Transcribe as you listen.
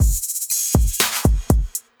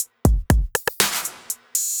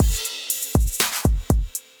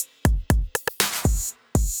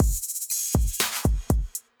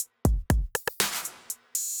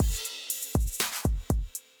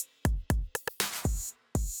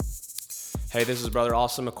Hey, this is Brother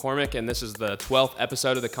Austin McCormick, and this is the 12th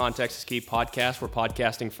episode of the Context is Key podcast. We're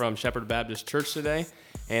podcasting from Shepherd Baptist Church today,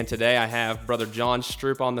 and today I have Brother John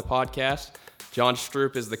Stroup on the podcast. John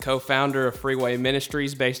Stroup is the co-founder of Freeway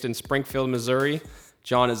Ministries based in Springfield, Missouri.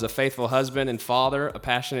 John is a faithful husband and father, a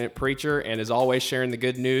passionate preacher, and is always sharing the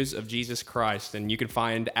good news of Jesus Christ. And you can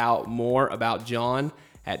find out more about John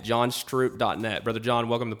at johnstroup.net. Brother John,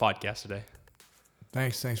 welcome to the podcast today.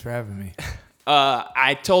 Thanks for having me.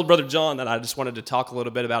 I told Brother John that I just wanted to talk a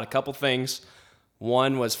little bit about a couple things.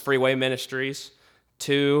 One was Freeway Ministries.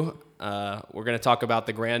 Two, we're going to talk about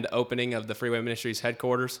the grand opening of the Freeway Ministries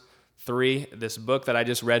headquarters. Three, this book that I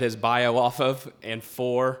just read his bio off of. And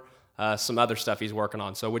four, some other stuff he's working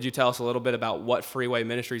on. So would you tell us a little bit about what Freeway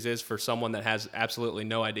Ministries is for someone that has absolutely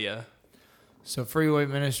no idea? So Freeway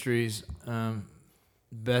Ministries,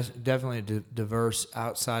 definitely a diverse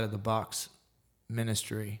outside of the box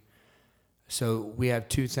ministry. So we have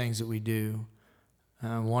two things that we do.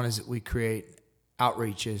 One is that we create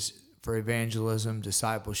outreaches for evangelism,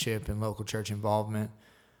 discipleship, and local church involvement.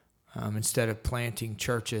 Instead of planting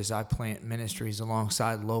churches, I plant ministries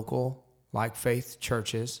alongside local, like faith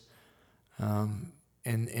churches. And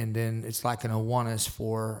then it's like an Awanas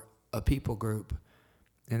for a people group.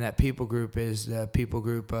 And that people group is the people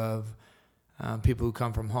group of people who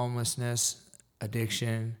come from homelessness,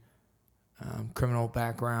 addiction, criminal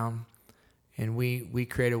background. And we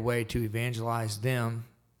create a way to evangelize them,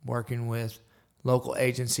 working with local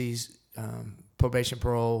agencies, probation,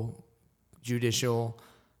 parole, judicial,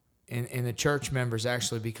 and the church members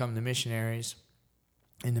actually become the missionaries,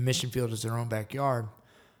 and the mission field is their own backyard.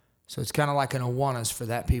 So it's kind of like an Awanas for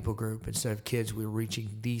that people group. Instead of kids, we're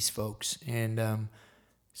reaching these folks. And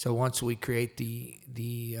so once we create the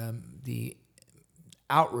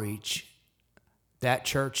outreach, that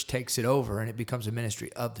church takes it over, and it becomes a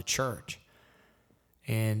ministry of the church.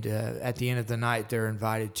 And at the end of the night, they're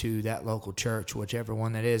invited to that local church, whichever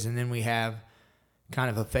one that is. And then we have kind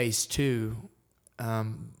of a phase two.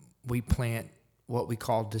 We plant what we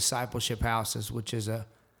call discipleship houses, which is a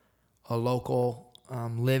local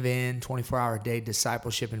live-in, 24-hour-a-day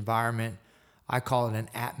discipleship environment. I call it an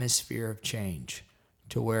atmosphere of change,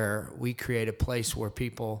 to where we create a place where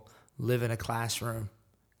people live in a classroom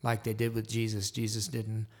like they did with Jesus. Jesus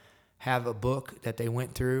didn't have a book that they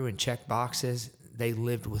went through and checked boxes. They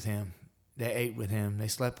lived with him. They ate with him. They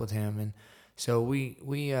slept with him. And so we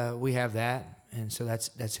have that. And so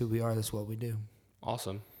that's who we are. That's what we do.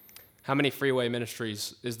 Awesome. How many Freeway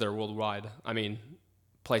Ministries is there worldwide? I mean,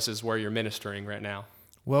 places where you're ministering right now.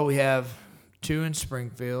 Well, we have two in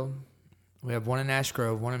Springfield. We have one in Ash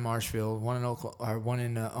Grove, one in Marshfield, one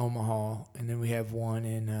in Omaha, and then we have one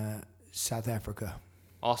in South Africa.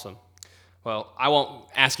 Awesome. Well, I won't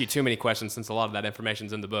ask you too many questions since a lot of that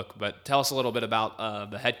information's in the book, but tell us a little bit about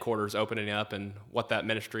the headquarters opening up and what that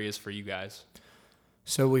ministry is for you guys.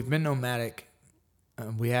 So we've been nomadic.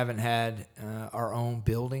 We haven't had our own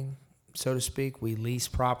building, so to speak. We lease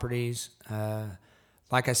properties.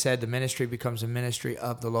 Like I said, the ministry becomes a ministry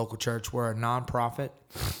of the local church. We're a nonprofit,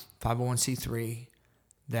 501c3,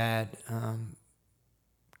 that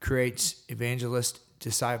creates evangelist,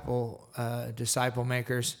 disciple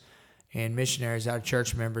makers, and missionaries out of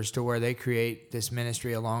church members, to where they create this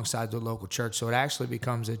ministry alongside the local church. So it actually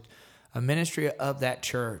becomes a ministry of that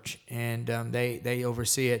church, and they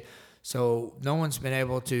oversee it. So no one's been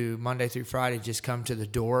able to, Monday through Friday, just come to the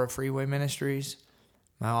door of Freeway Ministries.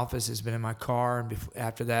 My office has been in my car, and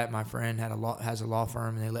after that, my friend has a law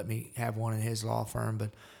firm, and they let me have one in his law firm. But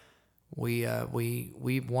we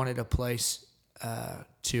wanted a place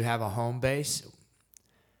to have a home base,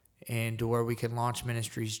 and to where we can launch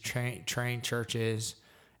ministries, train churches,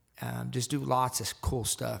 just do lots of cool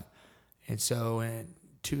stuff. And so in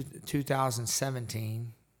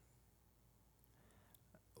 2017,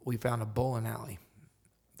 we found a bowling alley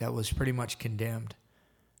that was pretty much condemned.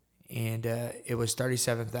 And it was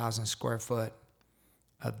 37,000 square foot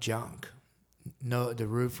of junk. No, the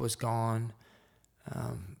roof was gone,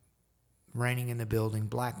 raining in the building,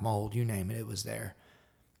 black mold, you name it, it was there.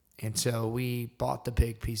 And so we bought the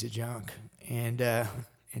big piece of junk. And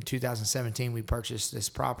in 2017, we purchased this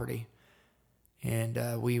property.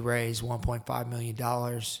 And we raised $1.5 million.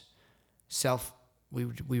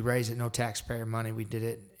 We raised it, no taxpayer money. We did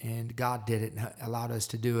it, and God did it and allowed us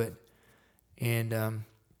to do it. And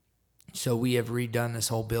so we have redone this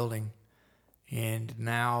whole building. And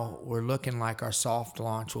now we're looking like our soft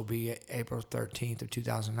launch will be April 13th of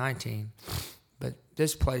 2019. But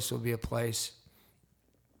this place will be a place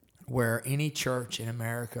where any church in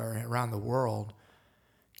America or around the world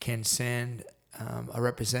can send a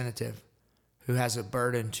representative who has a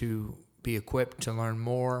burden to be equipped to learn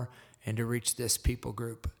more and to reach this people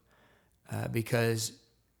group because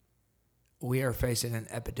we are facing an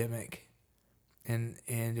epidemic. And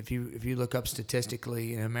if you look up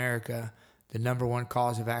statistically in America, the number one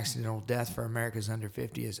cause of accidental death for Americans under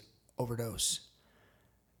 50 is overdose.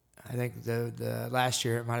 I think the last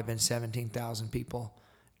year it might have been 17,000 people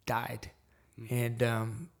died.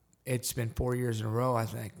 And it's been 4 years in a row, I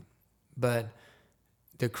think. But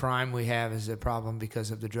the crime we have is a problem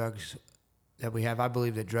because of the drugs that we have. I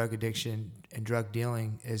believe that drug addiction and drug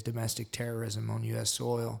dealing is domestic terrorism on U.S.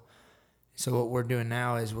 soil. So what we're doing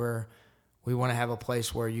now is we want to have a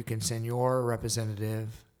place where you can send your representative.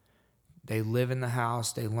 They live in the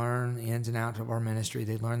house. They learn the ins and outs of our ministry.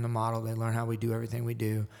 They learn the model. They learn how we do everything we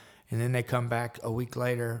do. And then they come back a week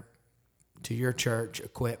later to your church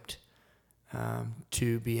equipped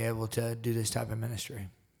to be able to do this type of ministry.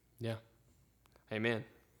 Yeah. Amen.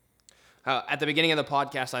 At the beginning of the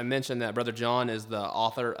podcast, I mentioned that Brother John is the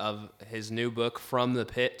author of his new book, From the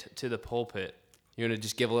Pit to the Pulpit. You want to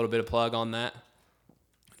just give a little bit of plug on that?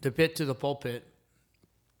 The Pit to the Pulpit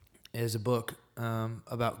is a book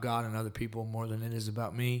about God and other people more than it is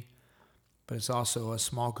about me, but it's also a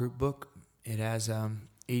small group book. It has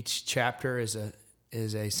each chapter is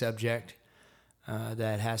a subject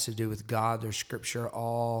that has to do with God. There's scripture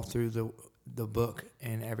all through the book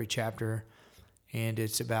and every chapter, and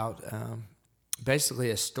it's about basically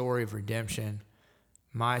a story of redemption,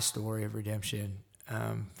 my story of redemption,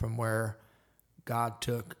 from where God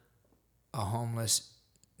took a homeless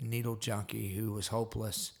needle junkie who was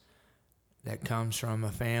hopeless, that comes from a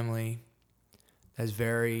family that's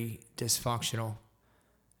very dysfunctional,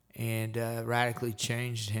 and radically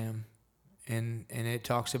changed him. And it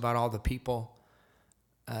talks about all the people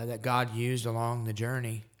that God used along the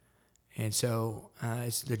journey. And so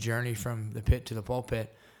it's the journey from the pit to the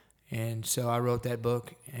pulpit. And so I wrote that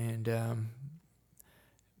book and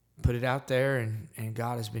put it out there, and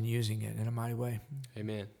God has been using it in a mighty way.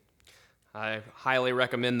 Amen. I highly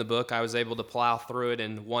recommend the book. I was able to plow through it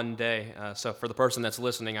in one day. So for the person that's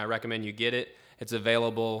listening, I recommend you get it. It's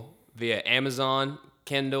available via Amazon,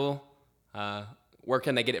 Kindle. Where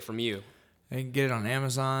can they get it from you? They can get it on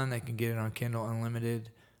Amazon. They can get it on Kindle Unlimited.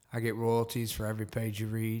 I get royalties for every page you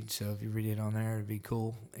read, so if you read it on there, it'd be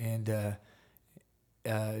cool. And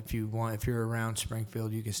if you're around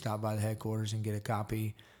Springfield, you can stop by the headquarters and get a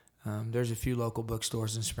copy. There's a few local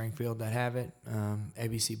bookstores in Springfield that have it.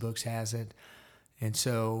 ABC Books has it. And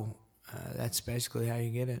so that's basically how you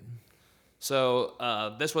get it.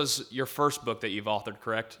 So this was your first book that you've authored,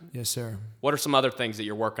 correct? Yes, sir. What are some other things that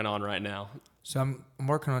you're working on right now? So I'm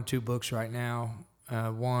working on 2 books right now.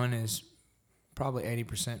 One is probably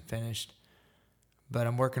 80% finished, but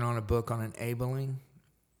I'm working on a book on enabling.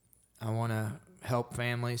 I want to help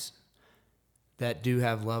families that do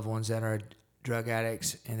have loved ones that are drug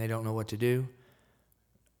addicts and they don't know what to do.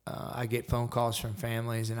 I get phone calls from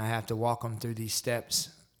families and I have to walk them through these steps.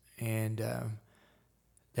 And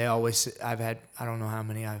they always, I don't know how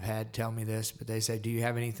many I've had tell me this, but they say, "Do you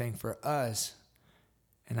have anything for us?"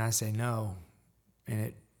 And I say no.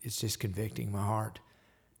 And it's just convicting my heart.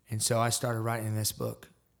 And so I started writing this book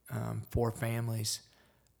for families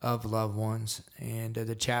of loved ones. And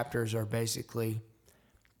the chapters are basically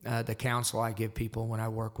the counsel I give people when I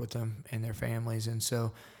work with them and their families. And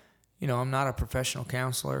so, I'm not a professional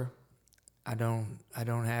counselor. I don't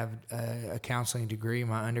have a counseling degree.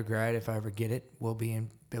 My undergrad, if I ever get it, will be in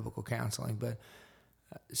biblical counseling. But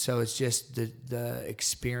so it's just the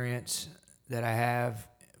experience that I have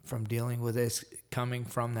from dealing with this, coming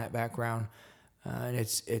from that background, and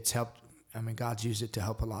it's helped. I mean, God's used it to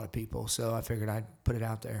help a lot of people. So I figured I'd put it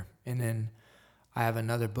out there. And then I have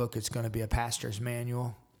another book. It's going to be a pastor's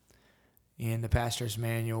manual. And the pastor's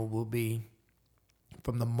manual will be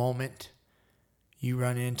from the moment you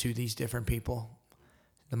run into these different people.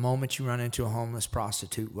 The moment you run into a homeless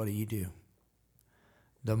prostitute, what do?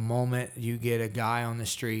 The moment you get a guy on the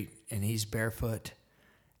street and he's barefoot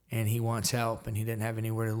and he wants help and he didn't have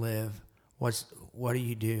anywhere to live, what do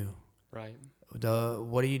you do? Right.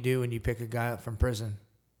 What do you do when you pick a guy up from prison?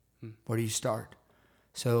 Where do you start?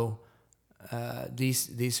 So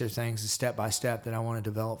these are things step by step that I want to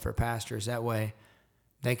develop for pastors. That way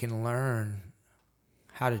they can learn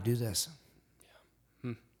how to do this.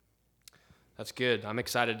 Yeah. That's good. I'm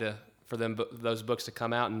excited for those books to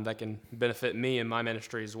come out and that can benefit me and my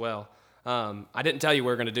ministry as well. I didn't tell you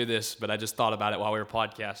we were going to do this, but I just thought about it while we were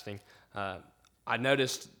podcasting. I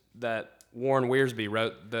noticed that Warren Wiersbe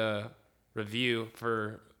wrote the review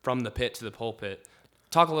for From the Pit to the Pulpit.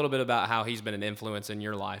 Talk a little bit about how he's been an influence in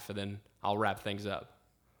your life, and then I'll wrap things up.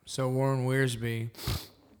 So Warren Wiersbe,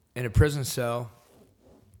 in a prison cell,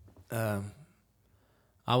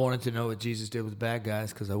 I wanted to know what Jesus did with bad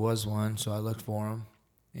guys because I was one, so I looked for him.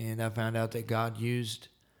 And I found out that God used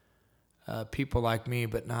people like me,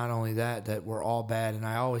 but not only that we're all bad. And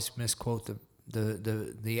I always misquote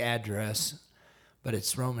the address, but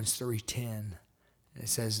it's Romans 3:10. It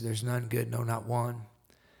says, "There's none good, no, not one."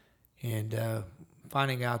 And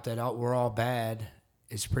finding out that we're all bad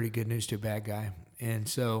is pretty good news to a bad guy. And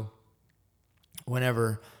so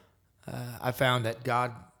whenever I found that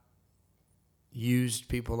God used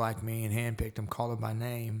people like me and handpicked them, called them by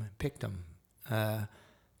name, picked them,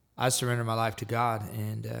 I surrendered my life to God,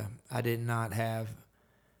 and I did not have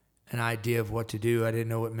an idea of what to do. I didn't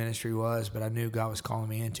know what ministry was, but I knew God was calling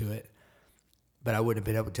me into it. But I wouldn't have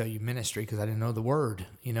been able to tell you ministry because I didn't know the word.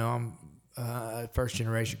 You know, I'm a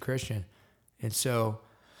first-generation Christian. And so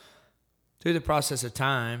through the process of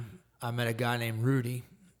time, I met a guy named Rudy,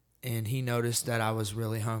 and he noticed that I was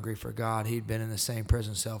really hungry for God. He'd been in the same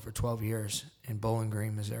prison cell for 12 years in Bowling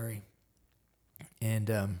Green, Missouri.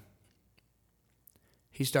 And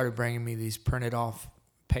he started bringing me these printed off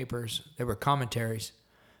papers. They were commentaries.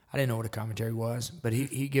 I didn't know what a commentary was, but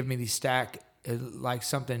he'd give me these stack, like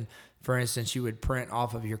something, for instance, you would print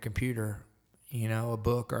off of your computer, you know, a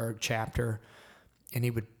book or a chapter, and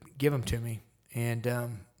he would give them to me.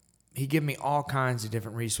 And he'd give me all kinds of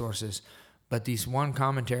different resources, but these one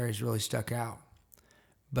commentaries really stuck out.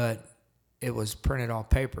 But it was printed off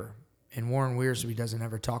paper, and Warren Wiersbe doesn't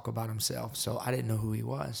ever talk about himself, so I didn't know who he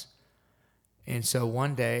was. And so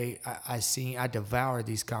one day I devoured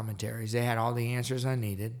these commentaries. They had all the answers I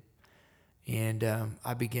needed, and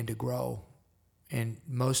I began to grow. And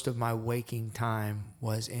most of my waking time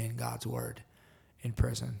was in God's Word, in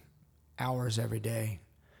prison, hours every day.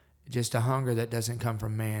 Just a hunger that doesn't come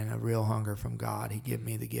from man, a real hunger from God. He gave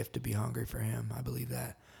me the gift to be hungry for him. I believe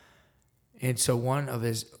that. And so one of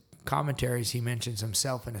his commentaries, he mentions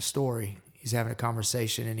himself in a story. He's having a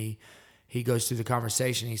conversation, and he goes through the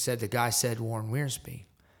conversation. He said, the guy said Warren Wiersbe,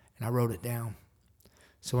 and I wrote it down.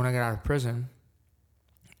 So when I got out of prison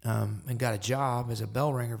and got a job as a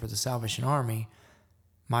bell ringer for the Salvation Army,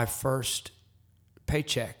 my first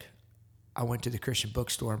paycheck, I went to the Christian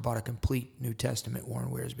bookstore and bought a complete New Testament Warren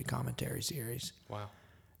Wiersbe commentary series. Wow.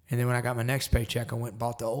 And then when I got my next paycheck, I went and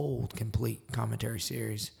bought the old complete commentary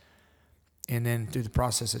series. And then through the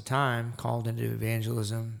process of time, called into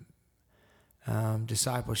evangelism,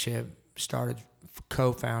 discipleship, started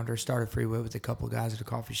Freeway with a couple of guys at a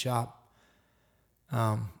coffee shop.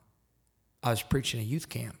 I was preaching a youth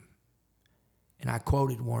camp, and I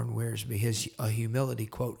quoted Warren Wiersbe, a humility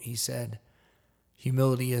quote. He said,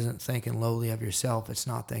 "Humility isn't thinking lowly of yourself. It's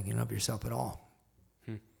not thinking of yourself at all."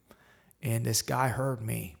 And this guy heard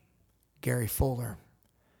me, Gary Fuller,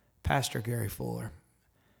 Pastor Gary Fuller.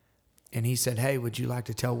 And he said, "Hey, would you like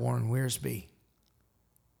to tell Warren Wiersbe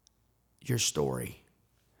your story?"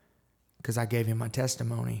 Because I gave him my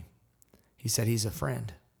testimony. He said he's a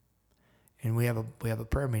friend, and we have a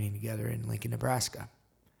prayer meeting together in Lincoln, Nebraska.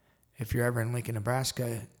 If you're ever in Lincoln,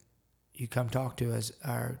 Nebraska, you come talk to us,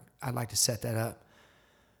 or I'd like to set that up.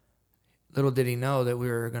 Little did he know that we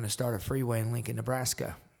were going to start a Freeway in Lincoln,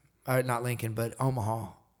 Nebraska. Not Lincoln, but Omaha,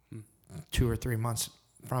 2 or 3 months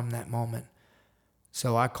from that moment.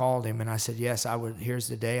 So I called him and I said, yes, I would. Here's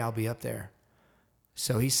the day, I'll be up there.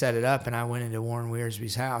 So he set it up, and I went into Warren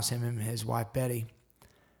Wiersbe's house, him and his wife, Betty.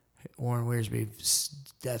 Warren Wiersbe's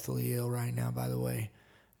deathly ill right now, by the way.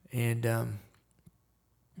 And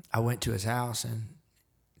I went to his house and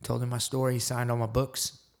told him my story. He signed all my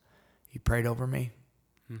books. He prayed over me,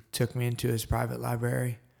 took me into his private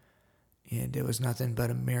library, and it was nothing but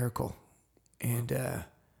a miracle. And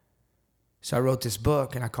so I wrote this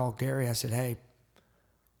book, and I called Gary. I said, hey,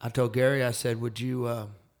 I told Gary, I said, would you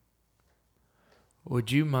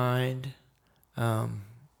mind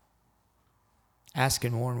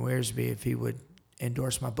asking Warren Wiersbe if he would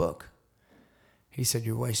endorse my book? He said,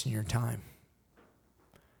 you're wasting your time.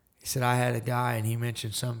 He said, I had a guy, and he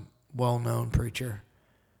mentioned some well-known preacher.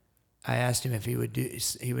 I asked him if he would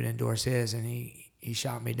endorse his, and he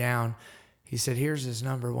shot me down. He said, here's his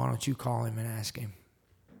number. Why don't you call him and ask him?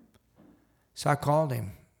 So I called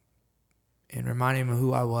him and reminded him of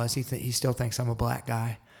who I was. He still thinks I'm a black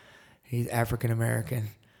guy. He's African-American.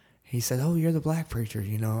 He said, oh, you're the black preacher.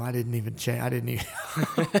 You know, I didn't even change.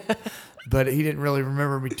 But he didn't really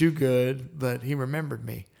remember me too good, but he remembered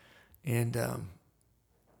me. And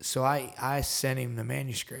so I sent him the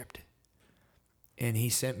manuscript, and he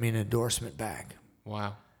sent me an endorsement back.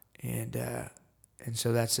 Wow. And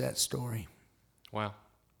so that's that story. Wow.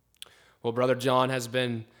 Well, Brother John has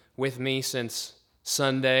been with me since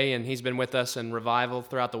Sunday, and he's been with us in revival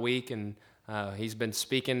throughout the week, and he's been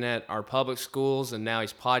speaking at our public schools, and now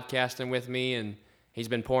he's podcasting with me, and he's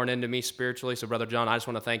been pouring into me spiritually. So, Brother John, I just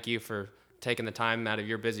want to thank you for taking the time out of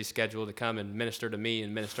your busy schedule to come and minister to me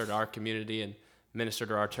and minister to our community and minister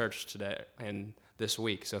to our church today and this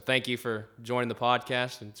week. So thank you for joining the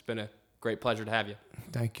podcast, and it's been a great pleasure to have you.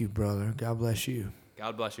 Thank you, brother. God bless you.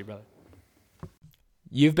 God bless you, brother.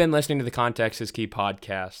 You've been listening to the Context is Key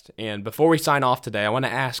podcast, and before we sign off today, I want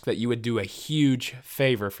to ask that you would do a huge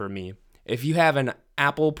favor for me. If you have an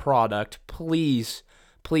Apple product, please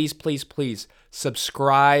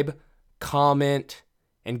subscribe, comment,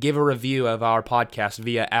 and give a review of our podcast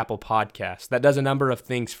via Apple Podcasts. That does a number of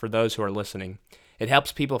things for those who are listening. It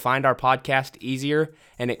helps people find our podcast easier,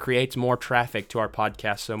 and it creates more traffic to our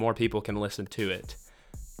podcast so more people can listen to it.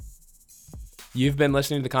 You've been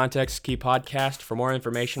listening to the Context is Key podcast. For more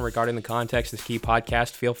information regarding the Context is Key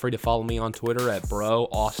podcast, feel free to follow me on Twitter at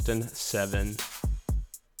BroAustin7.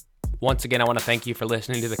 Once again, I want to thank you for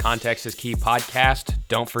listening to the Context is Key podcast.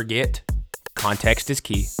 Don't forget, context is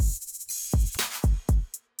key.